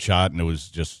second shot, and it was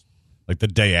just, like, the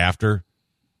day after,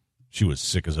 she was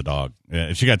sick as a dog.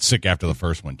 And she got sick after the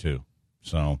first one, too.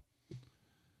 So,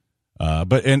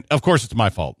 and of course, it's my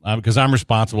fault, because I'm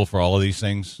responsible for all of these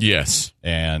things. Yes.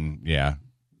 And, yeah.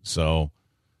 So,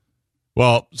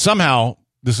 well, somehow,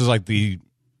 this is like the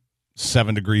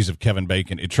 7 degrees of Kevin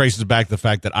Bacon. It traces back to the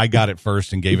fact that I got it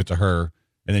first and gave it to her,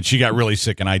 and then she got really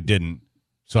sick, and I didn't.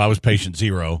 So I was patient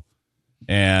zero.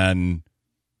 And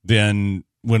then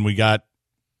when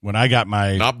I got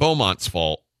my... Not Beaumont's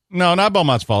fault. No, not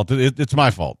Beaumont's fault. It's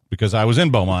my fault because I was in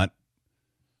Beaumont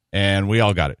and we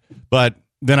all got it. But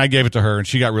then I gave it to her and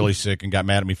she got really sick and got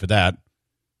mad at me for that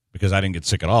because I didn't get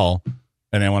sick at all.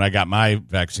 And then when I got my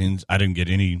vaccines, I didn't get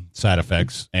any side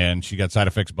effects and she got side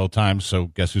effects both times. So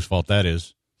guess whose fault that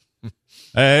is?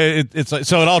 It's like,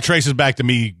 so it all traces back to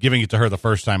me giving it to her the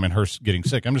first time and her getting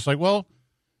sick. I'm just like, well,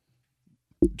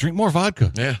 drink more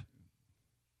vodka. Yeah.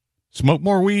 Smoke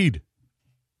more weed.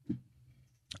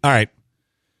 All right.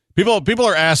 People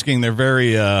are asking. They're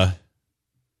very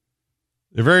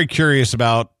curious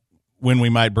about when we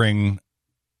might bring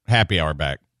happy hour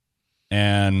back.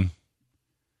 And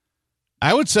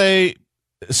I would say,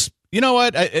 you know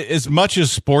what? As much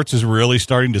as sports is really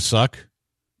starting to suck,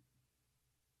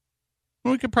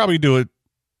 we could probably do it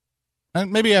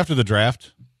maybe after the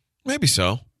draft. Maybe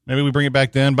so. Maybe we bring it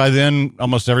back then. By then,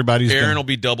 almost everybody's Aaron will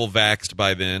be double vaxxed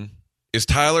by then. Is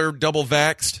Tyler double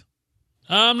vaxxed?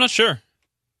 I'm not sure.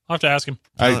 I'll have to ask him.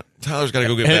 Tyler's got to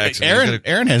go get vaccinated.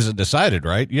 Aaron hasn't decided,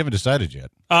 right? You haven't decided yet.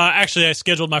 Actually, I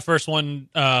scheduled my first one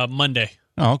Monday.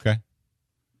 Oh, okay.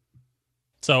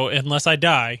 So unless I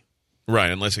die.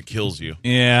 Right, unless it kills you.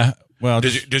 Yeah. Well,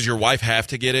 Does your wife have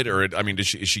to get it, or I mean, is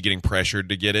she getting pressured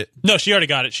to get it? No, she already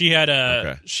got it. She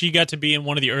had she got to be in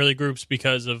one of the early groups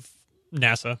because of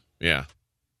NASA. Yeah.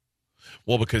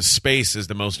 Well, because space is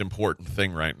the most important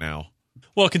thing right now.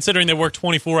 Well, considering they work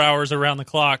 24 hours around the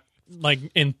clock, like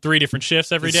in 3 different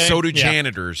shifts every day. So do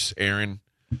janitors, Aaron.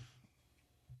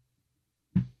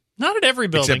 Not at every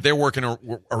building. Except they're working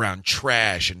around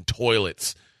trash and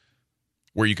toilets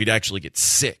where you could actually get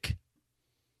sick,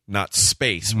 not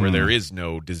space where there is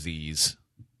no disease.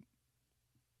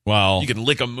 well, You can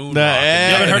lick a moon. You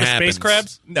haven't heard of space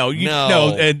crabs? no.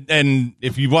 And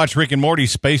if you watch Rick and Morty,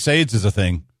 space AIDS is a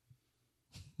thing.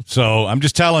 So I'm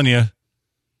just telling you.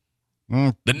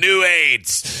 The new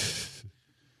AIDS.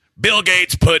 Bill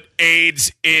Gates put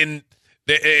AIDS in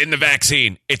the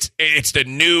vaccine. It's the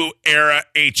new era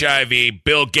HIV.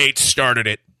 Bill Gates started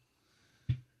it.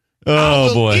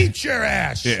 Oh boy! Eat your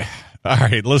ass. Yeah. All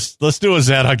right, let's do a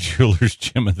Zodak Jeweler's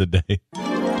gem of the day.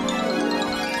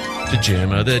 The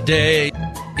gem of the day.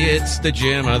 It's the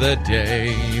gem of the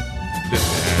day. The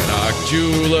Zodak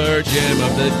Jeweler gem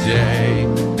of the day.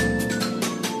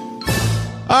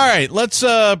 All right, let's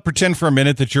pretend for a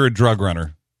minute that you're a drug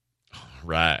runner.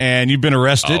 Right. And you've been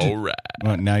arrested. All right.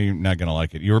 Well, now you're not going to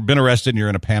like it. You've been arrested and you're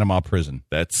in a Panama prison.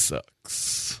 That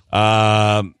sucks.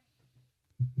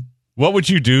 What would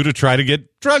you do to try to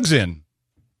get drugs in?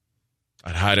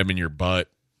 I'd hide them in your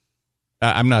butt.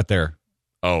 I'm not there.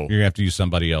 Oh. You're going to have to use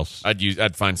somebody else.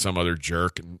 I'd find some other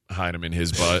jerk and hide him in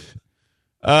his butt.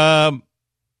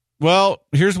 Well,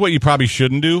 here's what you probably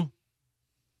shouldn't do.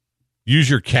 Use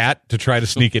your cat to try to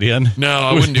sneak it in. No,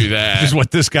 I wouldn't do that. Which is what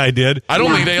this guy did. I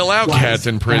don't think they allow cats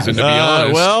in prison, to be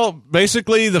honest. Well,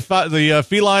 basically, the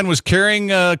feline was carrying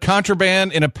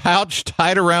contraband in a pouch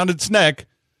tied around its neck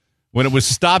when it was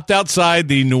stopped outside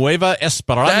the Nueva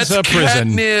Esperanza That's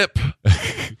prison. catnip.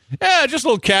 Yeah, just a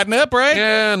little catnip, right?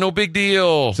 Yeah, no big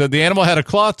deal. So the animal had a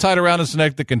cloth tied around its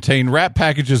neck that contained wrap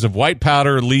packages of white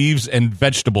powder, leaves, and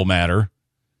vegetable matter.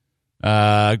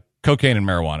 Cocaine and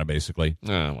marijuana, basically.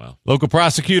 Oh, well. Local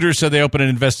prosecutors said they opened an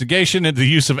investigation into the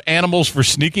use of animals for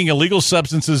sneaking illegal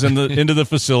substances into the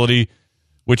facility,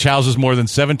 which houses more than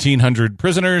 1,700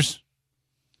 prisoners.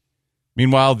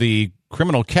 Meanwhile, the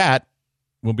criminal cat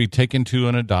will be taken to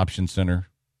an adoption center.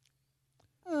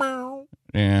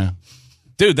 Yeah.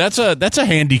 Dude, that's a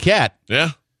handy cat.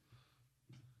 Yeah.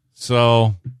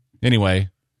 So, anyway,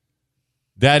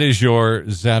 that is your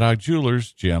Zodak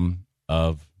Jeweler's gem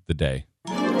of the day.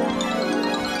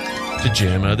 The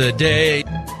gem of the day.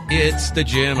 It's the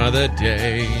gem of the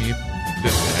day. The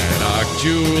Zodak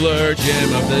Jeweler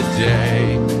gem of the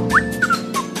day.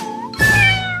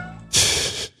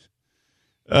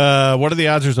 What are the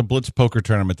odds there's a Blitz poker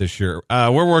tournament this year?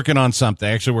 We're working on something.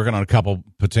 Actually, working on a couple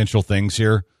potential things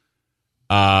here.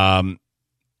 I'm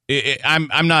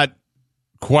not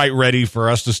quite ready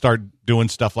for us to start doing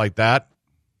stuff like that,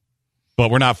 but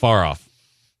we're not far off.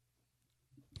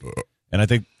 And I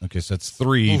think, okay, so that's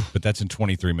 3, but that's in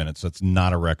 23 minutes. So that's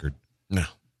not a record. No.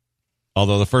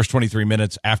 Although the first 23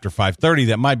 minutes after 5:30,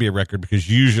 that might be a record because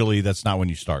usually that's not when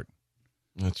you start.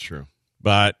 That's true.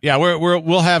 But yeah,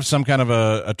 we'll have some kind of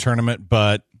a tournament,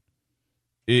 but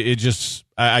it just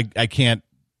I can't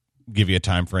give you a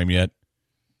time frame yet.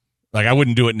 Like I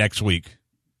wouldn't do it next week,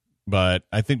 but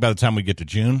I think by the time we get to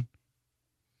June,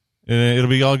 it'll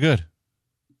be all good.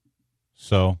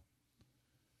 So,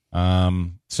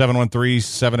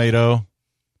 713-780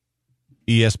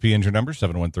 ESPN your number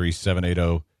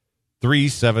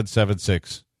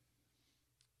 713-780-3776.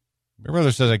 My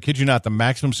brother says, I kid you not, the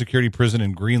maximum security prison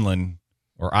in Greenland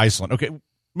or Iceland. Okay,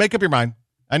 make up your mind.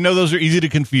 I know those are easy to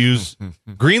confuse.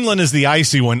 Greenland is the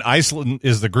icy one. Iceland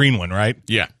is the green one, right?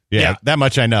 Yeah. Yeah, that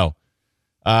much I know.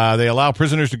 They allow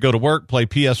prisoners to go to work, play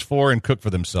PS4, and cook for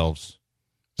themselves.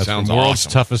 That's Sounds from World's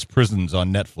awesome. Toughest Prisons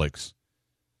on Netflix.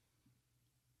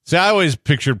 See, I always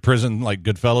pictured prison like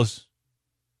Goodfellas.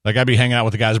 Like I'd be hanging out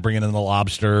with the guys bringing in the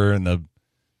lobster and the,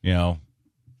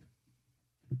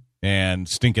 and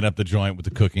stinking up the joint with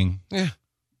the cooking. Yeah.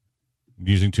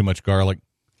 Using too much garlic.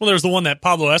 Well, there was the one that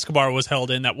Pablo Escobar was held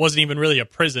in that wasn't even really a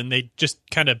prison. They just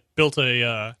kind of built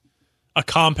a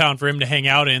compound for him to hang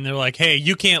out in. They're like, hey,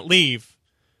 you can't leave.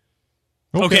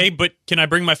 Okay, but can I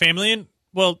bring my family in?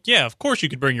 Well, yeah, of course you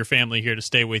could bring your family here to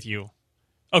stay with you.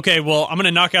 Okay, well, I'm going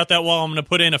to knock out that wall. I'm going to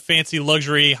put in a fancy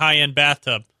luxury high-end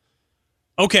bathtub.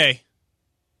 Okay,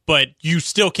 but you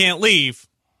still can't leave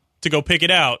to go pick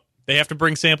it out. They have to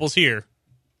bring samples here.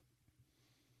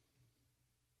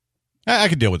 I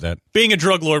could deal with that. Being a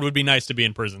drug lord would be nice to be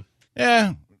in prison.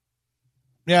 Yeah.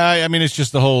 Yeah, I mean, it's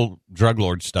just the whole drug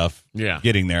lord stuff. Yeah.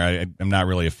 Getting there, I'm not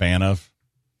really a fan of.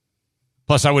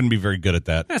 Plus, I wouldn't be very good at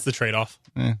that. That's the trade-off.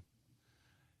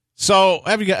 So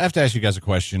I have to ask you guys a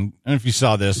question. I don't know if you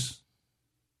saw this.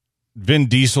 Vin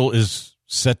Diesel is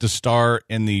set to star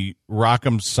in the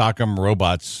Rock'em Sock'em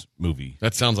Robots movie.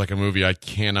 That sounds like a movie I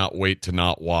cannot wait to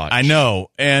not watch. I know.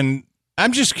 And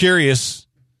I'm just curious.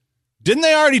 Didn't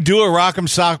they already do a Rock'em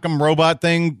Sock'em Robot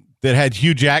thing that had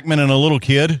Hugh Jackman and a little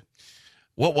kid?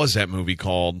 What was that movie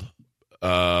called?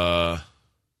 But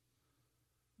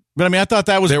I mean, I thought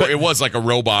that was... it was like a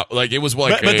robot. Like it was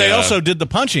like But they also did the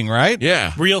punching, right?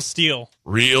 Yeah. Real Steel.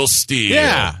 Real Steel.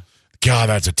 Yeah. God,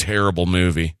 that's a terrible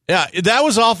movie. Yeah, that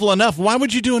was awful enough. Why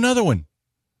would you do another one?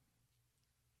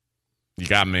 You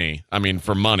got me. I mean,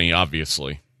 for money,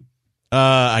 obviously.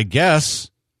 I guess.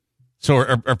 So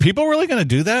are people really going to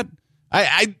do that?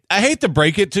 I hate to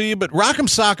break it to you, but Rock'em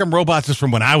Sock'em Robots is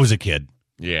from when I was a kid.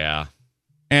 Yeah.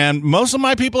 And most of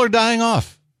my people are dying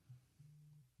off.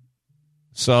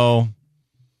 So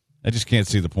I just can't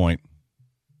see the point.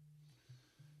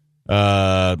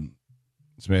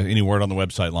 Any word on the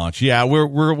website launch? Yeah,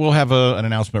 we'll have an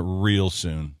announcement real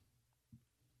soon.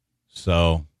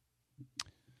 So,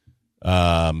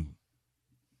 but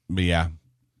yeah.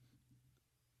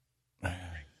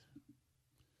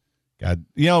 God,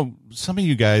 some of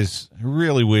you guys, I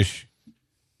really wish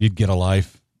you'd get a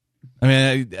life. I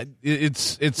mean,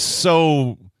 it's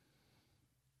so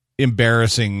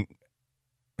embarrassing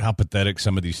how pathetic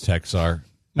some of these texts are.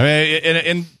 I mean,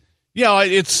 and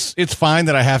it's fine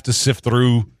that I have to sift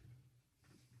through,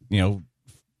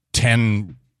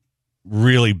 10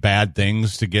 really bad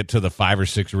things to get to the 5 or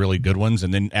 6 really good ones,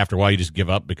 and then after a while you just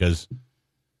give up because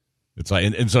it's like,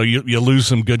 and so you lose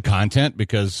some good content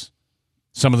because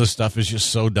some of the stuff is just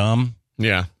so dumb.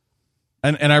 Yeah.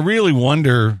 And I really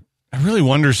wonder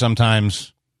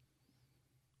sometimes,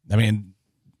 I mean,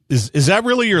 is that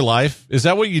really your life? Is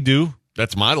that what you do?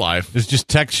 That's my life. Is just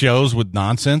text shows with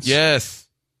nonsense? Yes.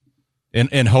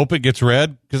 And hope it gets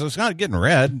read? Because it's not getting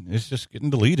read. It's just getting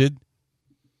deleted.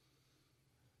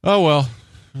 Oh, well.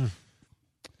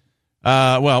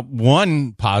 Well,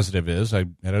 one positive is I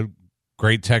had a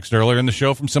great text earlier in the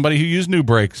show from somebody who used New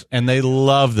Brakes, and they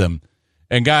love them.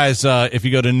 And, guys, if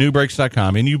you go to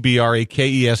newbrakes.com,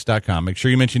 NUBRAKES.com, make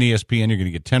sure you mention ESPN. You're going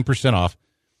to get 10% off.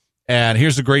 And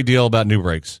here's the great deal about New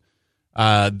Brakes.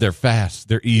 They're fast.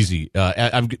 They're easy.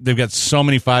 They've got so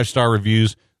many 5-star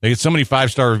reviews. They get so many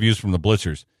 5-star reviews from the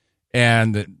Blitzers.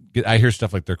 And I hear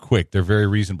stuff like they're quick. They're very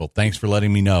reasonable. Thanks for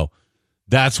letting me know.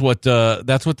 That's what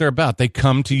they're about. They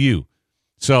come to you.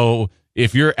 So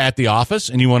if you're at the office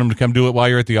and you want them to come do it while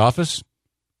you're at the office,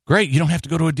 great. You don't have to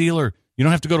go to a dealer. You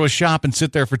don't have to go to a shop and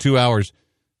sit there for 2 hours.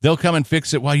 They'll come and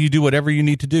fix it while you do whatever you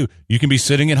need to do. You can be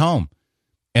sitting at home,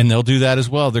 and they'll do that as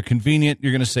well. They're convenient.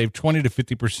 You're going to save 20 to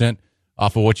 50%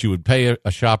 off of what you would pay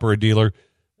a shop or a dealer.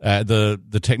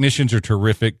 The technicians are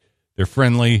terrific. They're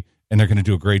friendly, and they're going to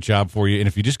do a great job for you. And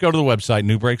if you just go to the website,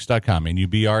 newbrakes.com,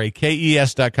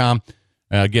 NUBRAKES.com,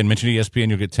 again, mention ESPN,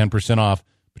 you'll get 10% off.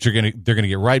 But they're going to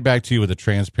get right back to you with a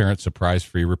transparent,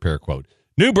 surprise-free repair quote.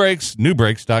 New Brakes,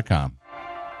 newbrakes.com.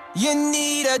 You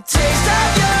need a taste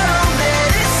of your own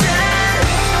medicine,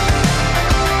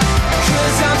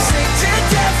 'cause I'm sick to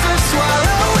death of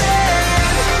swallowing.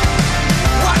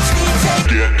 Watch me take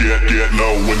Get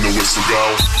low when the whistle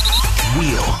goes.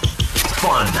 Real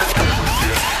fun.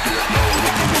 Get low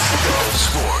when the whistle goes.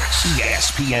 Sports.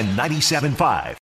 ESPN 97.5.